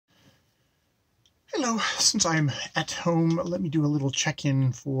Hello, since I'm at home, let me do a little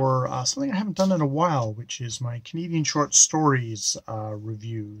check-in for something I haven't done in a while, which is my Canadian short stories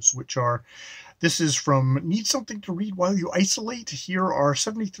reviews, this is from Need Something to Read While You Isolate. Here are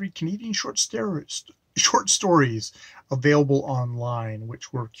 73 Canadian short stories available online,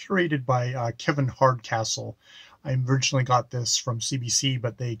 which were curated by Kevin Hardcastle. I originally got this from CBC,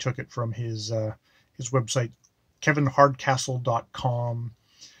 but they took it from his website, kevinhardcastle.com.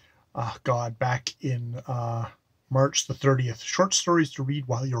 Back in March the 30th. Short stories to read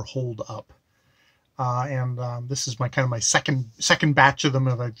while you're holed up. This is my second batch of them.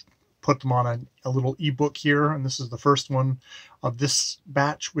 I've put them on a little ebook here, and this is the first one of this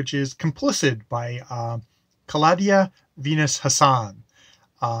batch, which is Complicit by Khld Venus Hssn,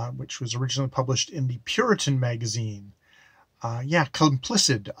 which was originally published in the Puritan magazine.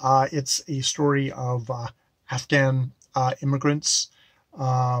 Complicit. It's a story of Afghan immigrants,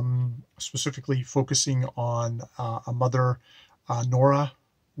 specifically focusing on a mother, Nora,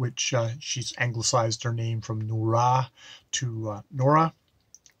 which she's anglicized her name from Noura to Nora.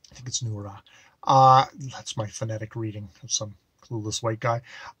 I think it's Noura. That's my phonetic reading of some clueless white guy.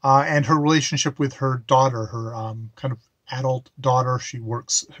 And her relationship with her daughter, her kind of adult daughter.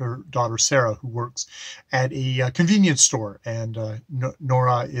 Her daughter Sarah, who works at a convenience store, and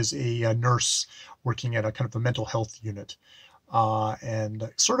Nora is a nurse working at a kind of a mental health unit. And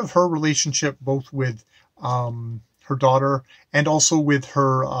sort of her relationship both with her daughter and also with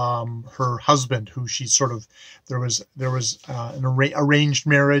her husband, who she's sort of there was an arranged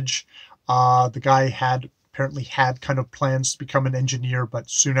marriage. The guy apparently had kind of plans to become an engineer, but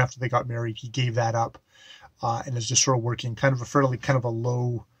soon after they got married, he gave that up, and is just sort of working kind of a fairly kind of a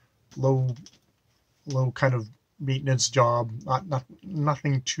low kind of maintenance job,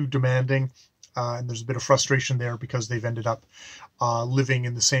 nothing too demanding. And there's a bit of frustration there because they've ended up living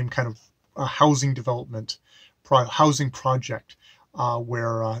in the same kind of housing project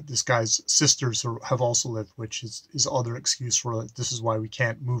where this guy's sisters have also lived, which is other excuse for this is why we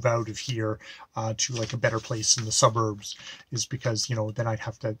can't move out of here to like a better place in the suburbs, is because then I'd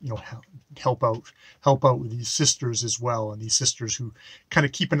have to help out with these sisters as well, and these sisters who kind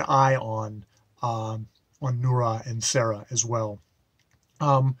of keep an eye on Noura and Sarah as well.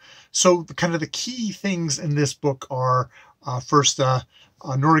 So the key things in this book are, first,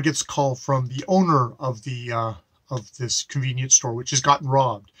 Nora gets a call from the owner of this convenience store, which has gotten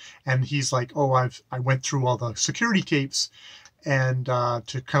robbed. And he's like, I went through all the security tapes and,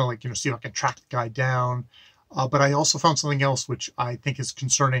 to kind of like, see if I can track the guy down. But I also found something else, which I think is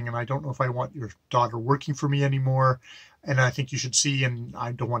concerning. And I don't know if I want your daughter working for me anymore. And I think you should see, and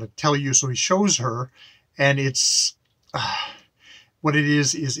I don't want to tell you. So he shows her, and it's, what it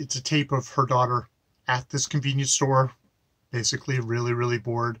is it's a tape of her daughter at this convenience store, basically really, really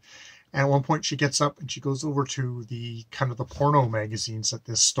bored. And at one point she gets up and she goes over to the kind of the porno magazines that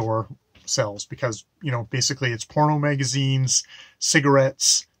this store sells, because, basically it's porno magazines,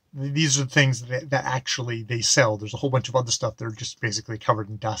 cigarettes. These are the things that actually they sell. There's a whole bunch of other stuff that are just basically covered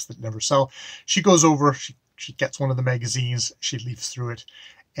in dust that never sell. She goes over, she gets one of the magazines, she leafs through it,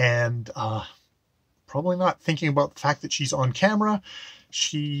 and, probably not thinking about the fact that she's on camera,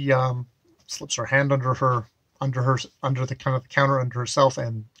 she slips her hand under the kind of the counter under herself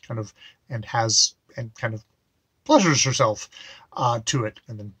and kind of pleasures herself to it,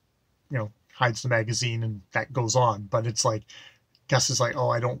 and then hides the magazine, and that goes on. But it's like Gus is like,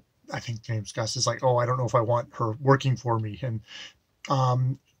 I think James Gus is like, I don't know if I want her working for me, and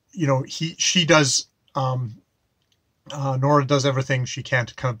she does. Nora does everything she can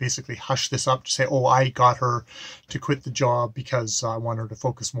to kind of basically hush this up, to say, I got her to quit the job because I want her to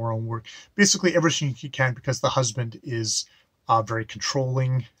focus more on work. Basically everything she can, because the husband is very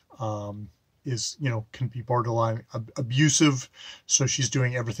controlling, can be borderline abusive. So she's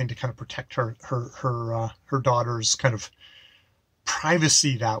doing everything to kind of protect her daughter's kind of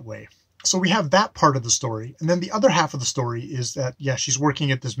privacy that way. So we have that part of the story. And then the other half of the story is that, she's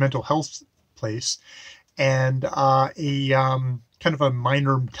working at this mental health place, and kind of a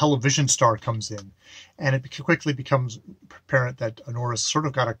minor television star comes in, and it quickly becomes apparent that Nora's sort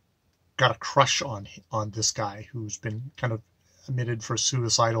of got a crush on this guy who's been kind of admitted for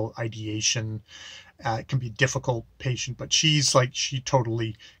suicidal ideation. It can be a difficult patient, but she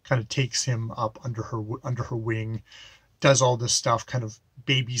totally kind of takes him up under her wing, does all this stuff, kind of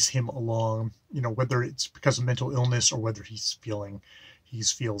babies him along, whether it's because of mental illness or whether he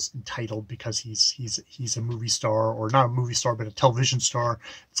feels entitled because he's a movie star, or not a movie star, but a television star.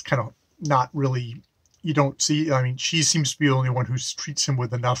 It's kind of not really, you don't see, she seems to be the only one who treats him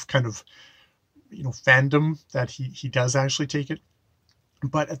with enough kind of, fandom that he does actually take it.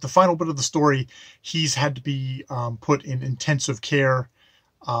 But at the final bit of the story, he's had to be put in intensive care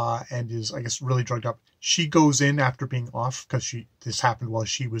and is, I guess, really drugged up. She goes in after being off, because this happened while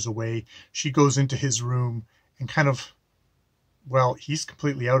she was away. She goes into his room and kind of, well, he's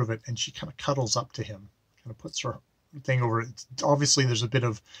completely out of it, and she kind of cuddles up to him, kind of puts her thing over it. Obviously, there's a bit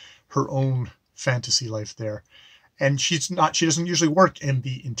of her own fantasy life there. And she doesn't usually work in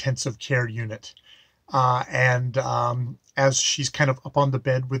the intensive care unit. As she's kind of up on the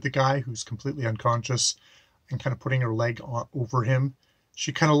bed with the guy who's completely unconscious and kind of putting her leg over him,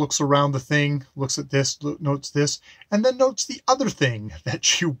 she kind of looks around the thing, looks at this, notes this, and then notes the other thing that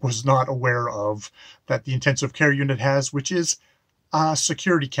she was not aware of that the intensive care unit has, which is a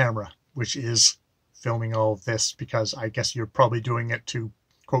security camera, which is filming all of this, because I guess you're probably doing it to,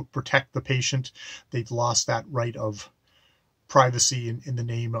 quote, protect the patient. They've lost that right of privacy in the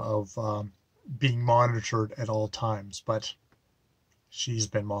name of being monitored at all times, but she's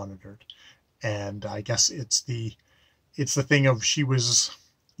been monitored. And I guess it's the thing of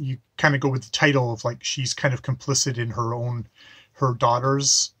you kind of go with the title of, like, she's kind of complicit in her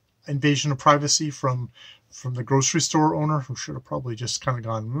daughter's invasion of privacy from the grocery store owner, who should have probably just kind of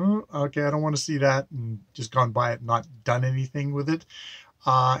gone, okay, I don't want to see that, and just gone by it and not done anything with it.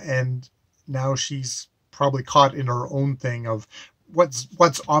 And now she's probably caught in her own thing of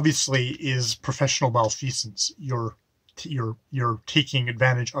what's obviously is professional malfeasance. You're taking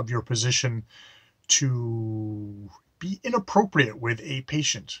advantage of your position to be inappropriate with a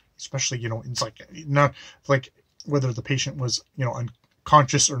patient, especially, it's like, not like whether the patient was,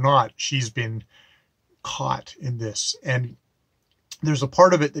 unconscious or not, she's been caught in this. And there's a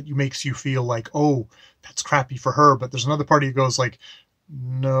part of it that makes you feel like, oh, that's crappy for her. But there's another part of you goes like,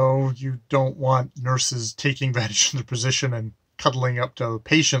 no, you don't want nurses taking advantage of their position and cuddling up to a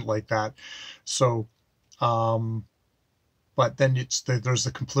patient like that. So, but then there's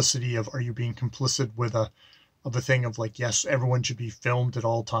the complicity of, are you being complicit with a thing of, like, yes, everyone should be filmed at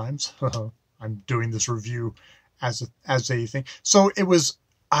all times. I'm doing this review as a thing. So it was,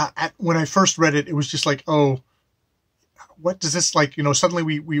 when I first read it, it was just like, oh, what does this, like,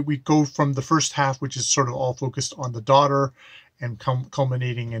 suddenly we go from the first half, which is sort of all focused on the daughter and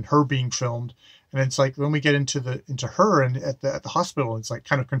culminating in her being filmed. And it's like, when we get into her and at the hospital, it's like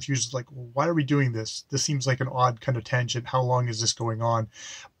kind of confused. It's like, well, why are we doing this? This seems like an odd kind of tangent. How long is this going on?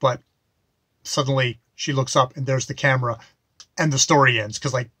 But suddenly she looks up and there's the camera and the story ends,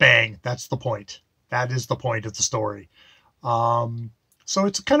 because, like, bang, that's the point. That is the point of the story. So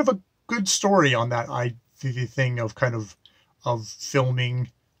it's kind of a good story on that the thing of kind of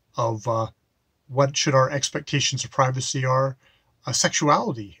filming, of what should our expectations of privacy are,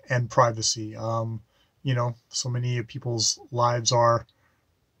 sexuality and privacy. So many of people's lives are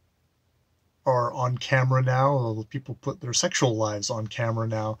on camera now. People put their sexual lives on camera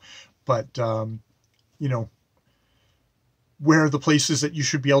now, but where are the places that you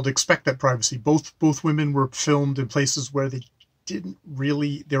should be able to expect that privacy? Both women were filmed in places where they didn't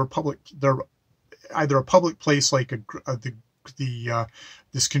really. They were public. They're either a public place like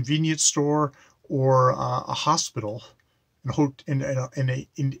this convenience store, or a hospital, in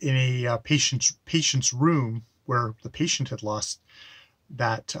a patient's room, where the patient had lost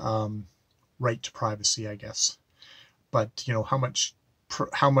that right to privacy, I guess. But how much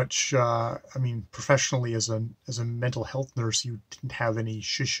I mean, professionally, as a mental health nurse, you didn't have any,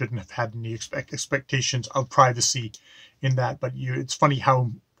 shouldn't have had any expectations of privacy in that. But it's funny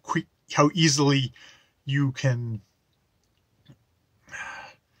how easily you can.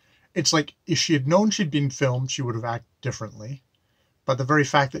 It's like, if she had known she'd been filmed, she would have acted differently. But the very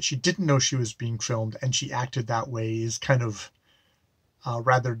fact that she didn't know she was being filmed and she acted that way is kind of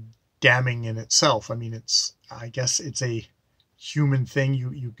rather damning in itself. I mean, I guess it's a human thing.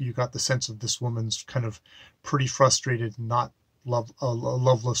 You got the sense of this woman's kind of pretty frustrated, not a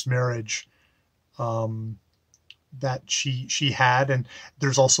loveless marriage that she had. And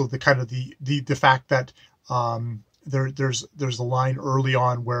there's also the kind of the fact that there's a line early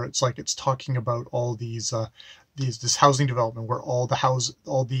on where it's like, it's talking about all this housing development, where all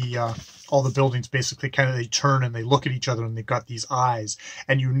the buildings basically kind of, they turn and they look at each other and they've got these eyes,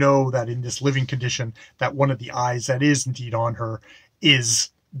 and that in this living condition, that one of the eyes that is indeed on her is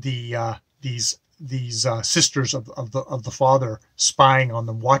these sisters of the father spying on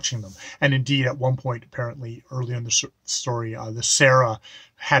them, watching them. And indeed, at one point, apparently early in the story, the Sarah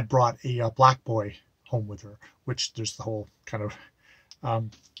had brought a black boy home with her, which there's the whole kind of a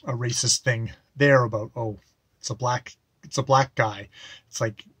racist thing there about, oh, it's a black guy. It's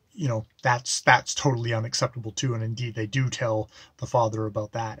like, you know, that's totally unacceptable too. And indeed, they do tell the father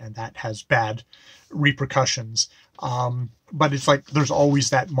about that, and that has bad repercussions. But it's like there's always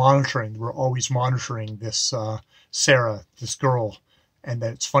that monitoring. We're always monitoring this Sarah, this girl, and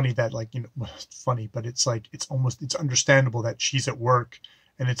that it's funny that, like, you know, well, it's funny, but it's like it's understandable that she's at work,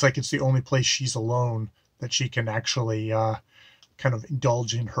 and it's like it's the only place she's alone that she can actually kind of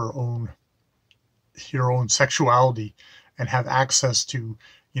indulge in her own sexuality and have access to,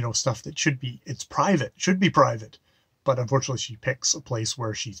 you know, stuff that should be private, but unfortunately she picks a place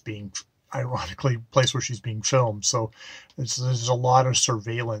where she's being, ironically, place where she's being filmed. So there's a lot of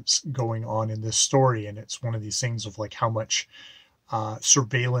surveillance going on in this story, and it's one of these things of like how much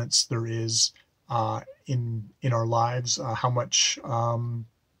surveillance there is in our lives, how much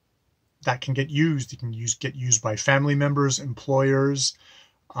that can get used. It can get used by family members, employers,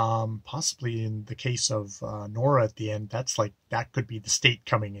 possibly in the case of Nora at the end. That's like, that could be the state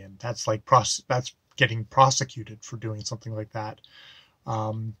coming in. That's like that's getting prosecuted for doing something like that.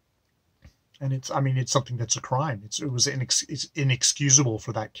 And it's something that's a crime. It's inexcusable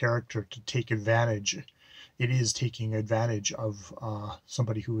for that character to take advantage. It is taking advantage of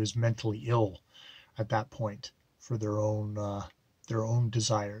somebody who is mentally ill at that point for their own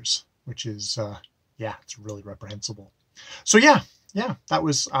desires, which is yeah, it's really reprehensible. So yeah, that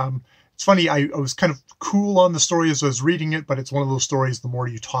was it's funny. I was kind of cool on the story as I was reading it, but it's one of those stories, the more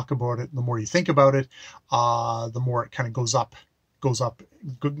you talk about it, the more you think about it, the more it kind of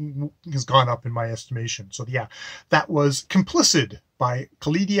has gone up in my estimation. So yeah, that was Complicit by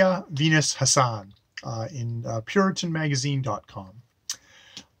Khld Venus Hssn in PuritanMagazine.com.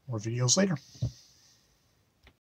 More videos later.